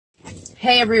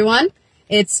Hey everyone,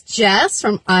 it's Jess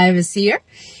from Eyeofaseer.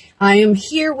 I am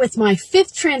here with my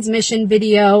 5th transmission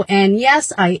video, and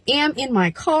yes, I am in my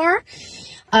car.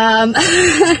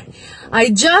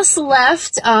 I just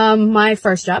left my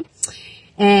first job,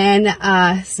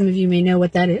 and some of you may know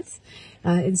what that is.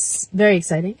 It's very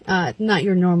exciting. Not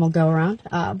your normal go-around,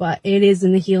 but it is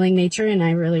in the healing nature, and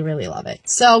I really, really love it.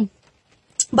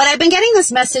 But I've been getting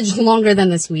this message longer than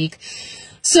this week.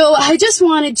 So I just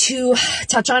wanted to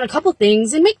touch on a couple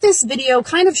things and make this video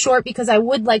kind of short because I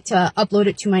would like to upload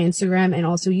it to my Instagram and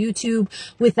also YouTube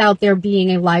without there being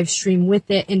a live stream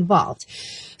with it involved.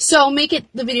 So make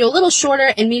the video a little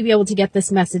shorter and maybe able to get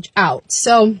this message out.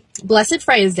 So Blessed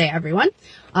Friday, everyone.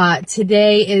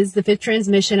 Today is the 5th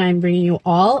transmission I'm bringing you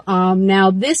all. Now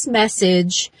this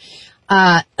message,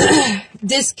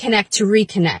 disconnect to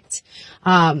reconnect.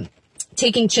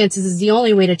 Taking chances is the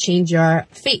only way to change your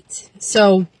fate.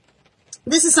 So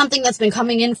this is something that's been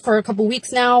coming in for a couple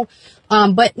weeks now.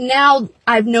 But now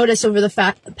I've noticed over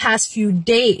the past few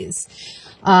days,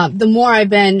 the more I've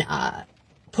been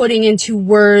putting into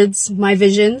words my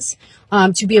visions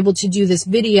to be able to do this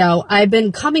video, I've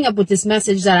been coming up with this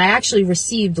message that I actually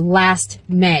received last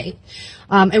May.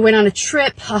 I went on a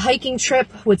hiking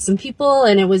trip with some people,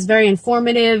 and it was very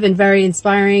informative and very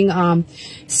inspiring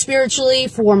spiritually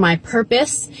for my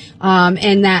purpose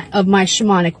and that of my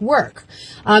shamanic work.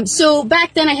 So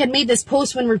back then I had made this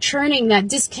post when returning that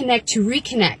disconnect to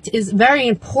reconnect is very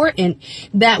important,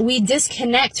 that we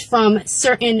disconnect from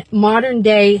certain modern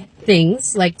day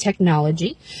things like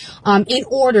technology in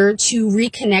order to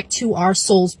reconnect to our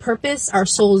soul's purpose, our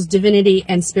soul's divinity,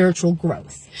 and spiritual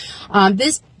growth.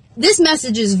 This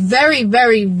message is very,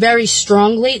 very, very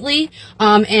strong lately.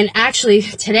 And actually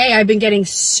today I've been getting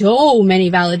so many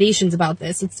validations about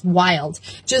this. It's wild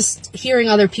just hearing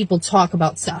other people talk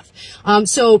about stuff.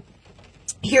 So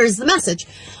here's the message.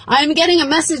 I'm getting a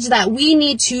message that we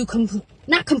need to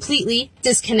not completely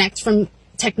disconnect from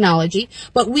technology,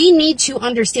 but we need to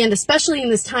understand, especially in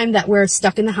this time that we're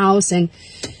stuck in the house and,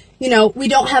 you know, we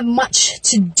don't have much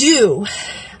to do.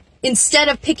 Instead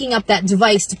of picking up that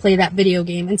device to play that video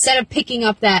game, instead of picking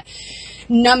up that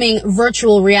numbing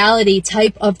virtual reality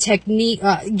type of technique,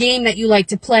 game that you like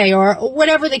to play, or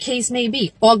whatever the case may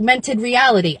be, augmented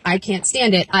reality, I can't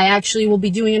stand it. I actually will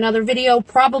be doing another video,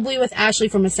 probably with Ashley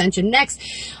from Ascension next,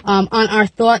 on our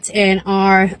thoughts and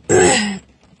our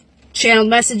channeled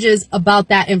messages about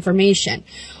that information.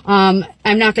 I'm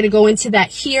not going to go into that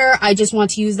here. I just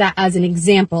want to use that as an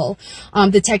example.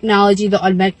 The technology,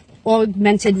 the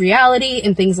augmented reality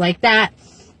and things like that,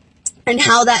 and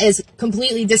how that is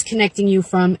completely disconnecting you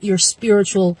from your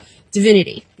spiritual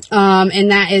divinity. And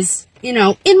that is, you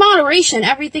know, in moderation,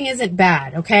 everything isn't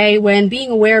bad, okay? When being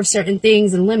aware of certain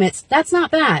things and limits, that's not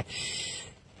bad.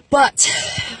 But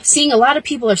seeing a lot of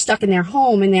people are stuck in their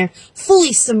home and they're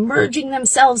fully submerging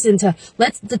themselves into,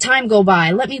 let the time go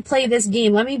by. Let me play this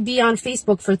game. Let me be on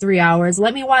Facebook for 3 hours.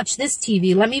 Let me watch this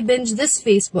TV. Let me binge this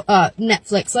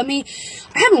Netflix.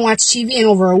 I haven't watched TV in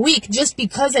over a week just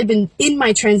because I've been in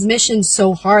my transmission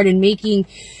so hard and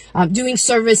doing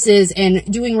services and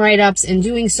doing write-ups and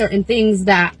doing certain things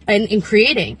and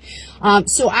creating.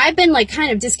 So I've been like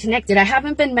kind of disconnected. I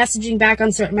haven't been messaging back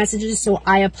on certain messages, so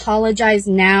I apologize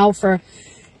now for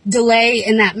delay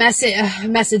in that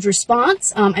message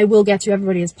response. I will get to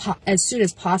everybody as soon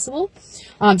as possible.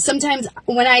 Sometimes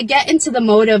when I get into the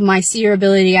mode of my seer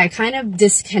ability, I kind of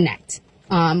disconnect.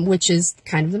 Which is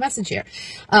kind of the message here.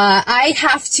 I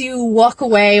have to walk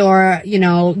away or, you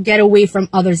know, get away from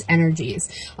others' energies.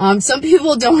 Some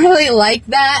people don't really like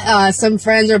that. Some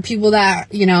friends or people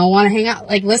that, you know, want to hang out.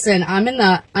 Like, listen, I'm in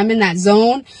that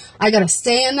zone. I gotta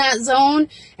stay in that zone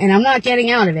and I'm not getting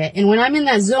out of it. And when I'm in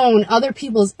that zone, other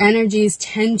people's energies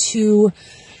tend to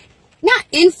not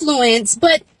influence,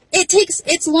 but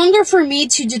it's longer for me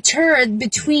to deter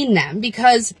between them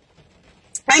because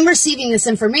I'm receiving this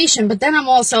information, but then I'm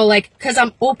also like, because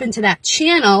I'm open to that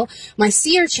channel, my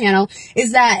seer channel,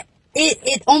 is that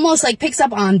it almost like picks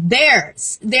up on their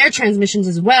transmissions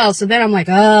as well. So then I'm like,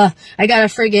 I gotta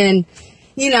friggin',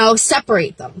 you know,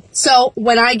 separate them. So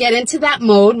when I get into that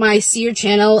mode, my seer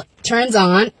channel turns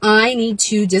on, I need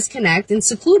to disconnect and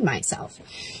seclude myself.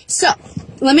 So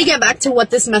let me get back to what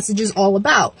this message is all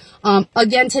about.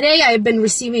 Again, today I've been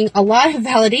receiving a lot of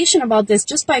validation about this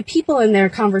just by people in their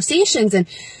conversations, and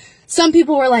some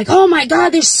people were like, oh my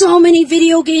God, there's so many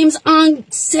video games on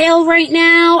sale right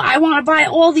now. I want to buy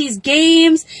all these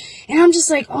games. And I'm just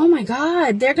like, oh my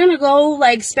God, they're going to go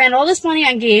like spend all this money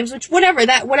on games, which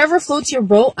whatever floats your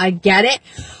boat, I get it.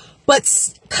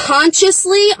 But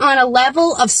consciously on a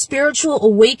level of spiritual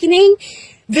awakening,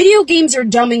 video games are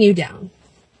dumbing you down.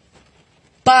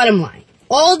 Bottom line.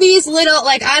 all these little,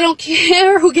 like, I don't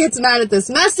care who gets mad at this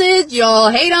message. Y'all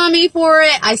hate on me for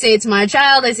it. I say it to my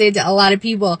child. I say it to a lot of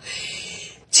people.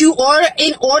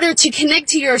 In order to connect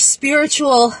to your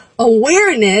spiritual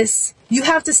awareness, you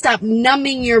have to stop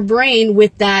numbing your brain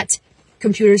with that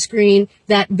computer screen,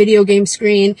 that video game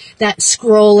screen, that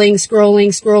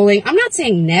scrolling. I'm not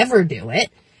saying never do it,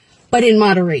 but in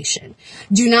moderation.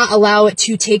 Do not allow it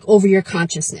to take over your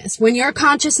consciousness. When your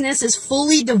consciousness is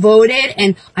fully devoted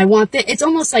and I want that, it's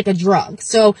almost like a drug.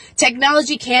 So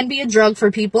technology can be a drug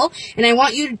for people, and I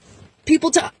want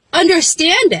people to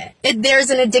understand it. There's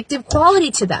an addictive quality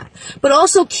to that. But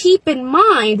also keep in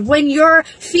mind, when you're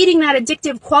feeding that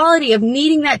addictive quality of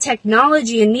needing that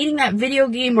technology and needing that video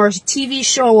game or TV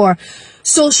show or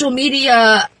social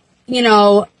media,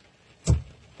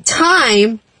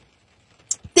 time,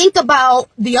 think about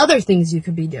the other things you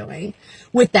could be doing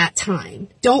with that time.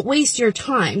 Don't waste your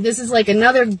time. This is like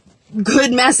another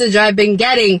good message I've been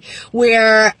getting,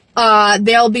 where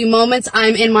there'll be moments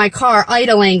I'm in my car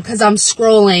idling because I'm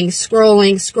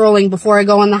scrolling before I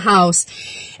go in the house.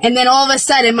 And then all of a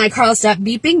sudden my car will stop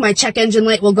beeping, my check engine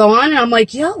light will go on, and I'm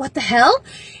like, yo, what the hell?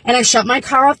 And I shut my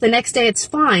car off. The next day it's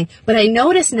fine. But I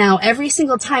notice now every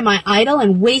single time I idle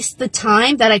and waste the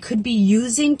time that I could be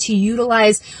using to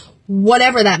utilize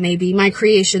whatever that may be, my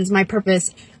creations, my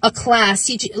purpose, a class,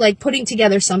 teaching, like putting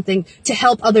together something to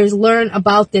help others learn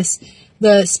about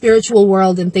the spiritual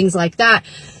world and things like that,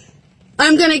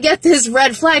 I'm going to get this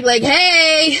red flag like,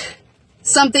 hey,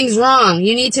 something's wrong.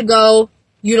 You need to go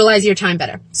utilize your time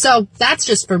better. So that's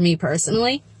just for me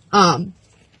personally, as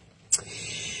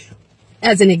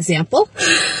an example.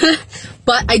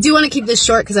 But I do want to keep this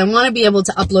short because I want to be able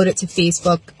to upload it to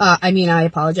Facebook.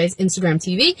 Instagram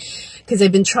TV, because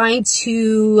I've been trying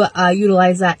to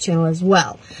utilize that channel as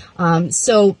well.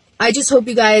 So I just hope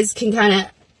you guys can kind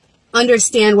of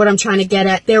understand what I'm trying to get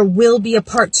at. There will be a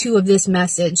part 2 of this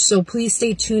message, so please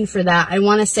stay tuned for that. I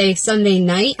want to say Sunday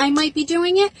night I might be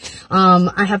doing it.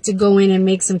 I have to go in and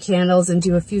make some candles and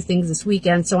do a few things this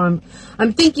weekend, so I'm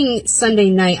thinking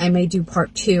Sunday night I may do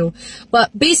part 2.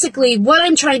 But basically what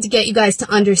I'm trying to get you guys to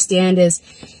understand is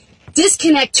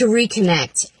disconnect to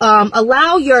reconnect.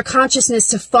 Allow your consciousness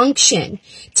to function.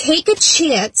 Take a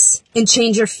chance and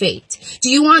change your fate. Do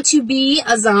you want to be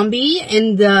a zombie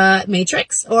in the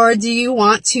Matrix, or do you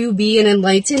want to be an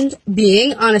enlightened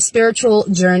being on a spiritual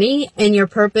journey and your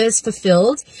purpose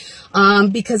fulfilled?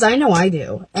 Because I know I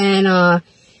do. And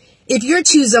if you're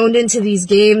too zoned into these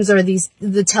games or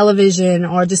the television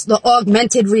or just the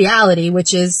augmented reality,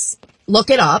 which is, look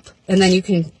it up, and then you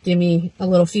can give me a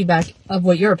little feedback of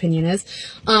what your opinion is.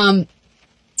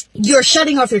 You're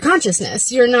shutting off your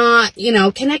consciousness. You're not,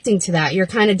 connecting to that. You're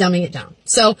kind of dumbing it down.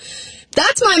 So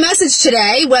that's my message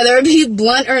today, whether it be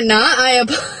blunt or not.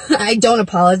 I don't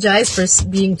apologize for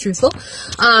being truthful.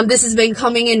 This has been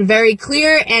coming in very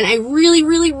clear, and I really,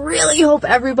 really, really hope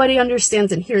everybody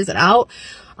understands and hears it out.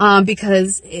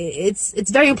 Because it's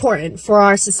very important for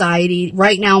our society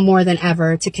right now more than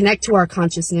ever to connect to our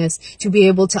consciousness, to be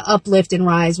able to uplift and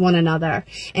rise one another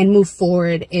and move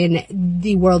forward in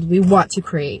the world we want to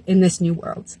create in this new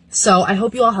world. So I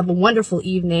hope you all have a wonderful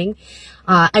evening.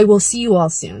 I will see you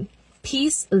all soon.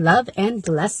 Peace, love, and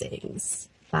blessings.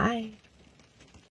 Bye.